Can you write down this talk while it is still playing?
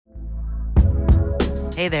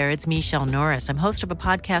Hey there, it's Michelle Norris. I'm host of a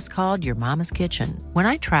podcast called Your Mama's Kitchen. When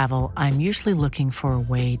I travel, I'm usually looking for a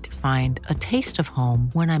way to find a taste of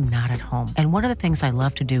home when I'm not at home. And one of the things I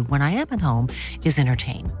love to do when I am at home is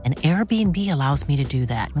entertain. And Airbnb allows me to do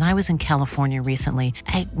that. When I was in California recently,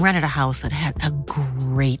 I rented a house that had a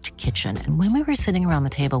great kitchen. And when we were sitting around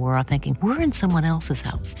the table, we were all thinking, we're in someone else's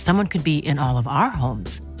house. Someone could be in all of our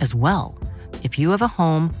homes as well. If you have a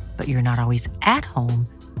home, but you're not always at home,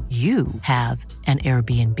 you have an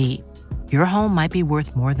Airbnb. Your home might be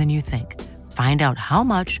worth more than you think. Find out how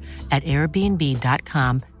much at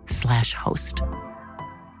airbnb.com/host.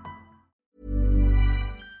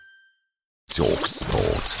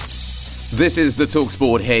 talkSPORT. This is the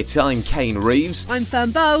talkSPORT hit. I'm Kane Reeves. I'm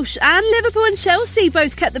Fern Bosch. And Liverpool and Chelsea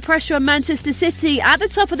both kept the pressure on Manchester City at the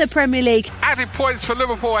top of the Premier League. Added points for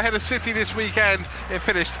Liverpool ahead of City this weekend. It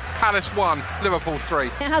finished Palace 1, Liverpool 3.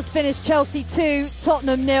 It has finished Chelsea 2,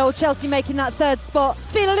 Tottenham 0. Chelsea making that third spot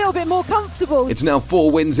feel a little bit more comfortable. It's now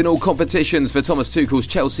 4 wins in all competitions for Thomas Tuchel's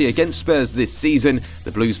Chelsea against Spurs this season.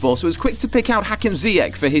 The Blues boss was quick to pick out Hakim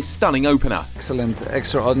Ziyech for his stunning opener. Excellent,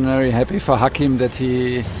 extraordinary. Happy for Hakim that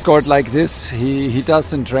he scored like this. He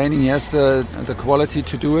does in training. He has the quality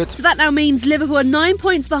to do it. So that now means Liverpool are 9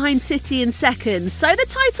 points behind City in second. So the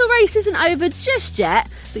title race isn't over just yet.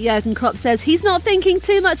 But Jurgen Klopp says he's not thinking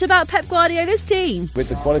too much about Pep Guardiola's team. With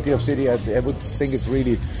the quality of City, I would think it's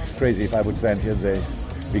really crazy if I would stand here and say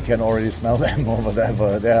we can already smell them over there.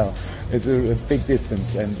 But yeah, it's a big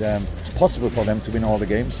distance and it's possible for them to win all the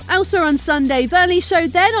games. Also on Sunday, Burnley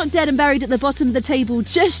showed they're not dead and buried at the bottom of the table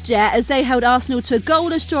just yet as they held Arsenal to a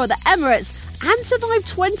goalless draw at the Emirates and survived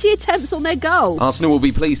 20 attempts on their goal. Arsenal will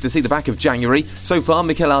be pleased to see the back of January. So far,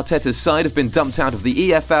 Mikel Arteta's side have been dumped out of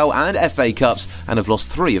the EFL and FA Cups and have lost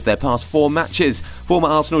 3 of their past 4 matches. Former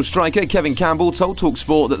Arsenal striker Kevin Campbell told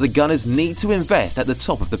talkSPORT that the Gunners need to invest at the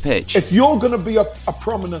top of the pitch. If you're going to be a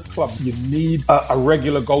prominent club, you need a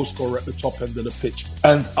regular goal scorer at the top end of the pitch.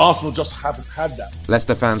 And Arsenal just haven't had that.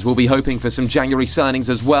 Leicester fans will be hoping for some January signings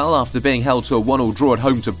as well after being held to a 1-1 draw at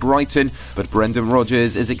home to Brighton. But Brendan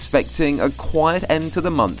Rodgers is expecting a quiet end to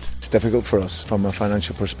the month. It's difficult for us from a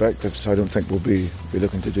financial perspective, so I don't think we'll be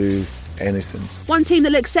looking to do anything. One team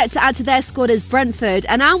that looks set to add to their squad is Brentford,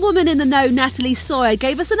 and our woman in the know, Natalie Sawyer,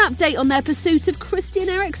 gave us an update on their pursuit of Christian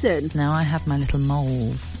Eriksen. Now I have my little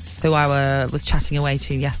moles who I was chatting away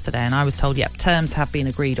to yesterday, and I was told, terms have been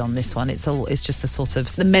agreed on this one. It's just the sort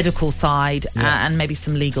of the medical side and maybe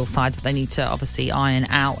some legal side that they need to obviously iron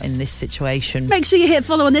out in this situation. Make sure you hit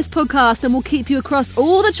follow on this podcast and we'll keep you across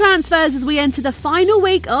all the transfers as we enter the final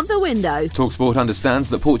week of the window. talkSPORT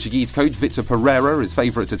understands that Portuguese coach Vitor Pereira is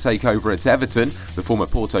favourite to take over at Everton. The former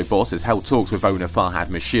Porto boss has held talks with owner Farhad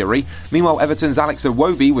Moshiri. Meanwhile, Everton's Alex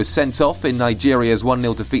Iwobi was sent off in Nigeria's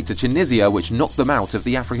 1-0 defeat to Tunisia, which knocked them out of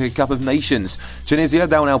the Africa Cup of Nations. Tunisia,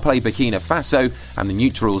 they'll now play Burkina Faso, and the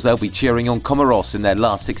neutrals, they'll be cheering on Comoros in their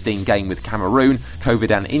last 16 game with Cameroon.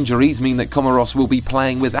 COVID and injuries mean that Comoros will be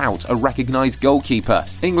playing without a recognised goalkeeper.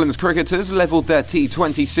 England's cricketers levelled their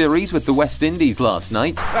T20 series with the West Indies last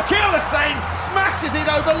night. Akeal Hussain smashes it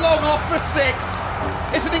over long off for 6.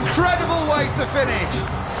 It's an incredible way to finish.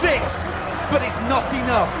 6, but it's not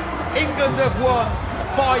enough. England have won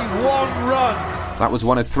by 1 run. That was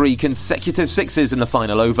one of 3 consecutive sixes in the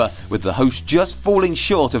final over, with the hosts just falling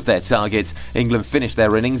short of their target. England finished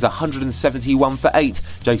their innings 171 for 8.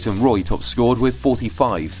 Jason Roy top scored with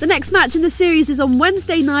 45. The next match in the series is on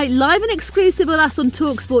Wednesday night, live and exclusive with us on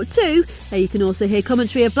talkSPORT 2. There you can also hear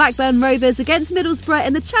commentary of Blackburn Rovers against Middlesbrough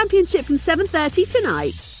in the Championship from 7:30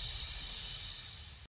 tonight.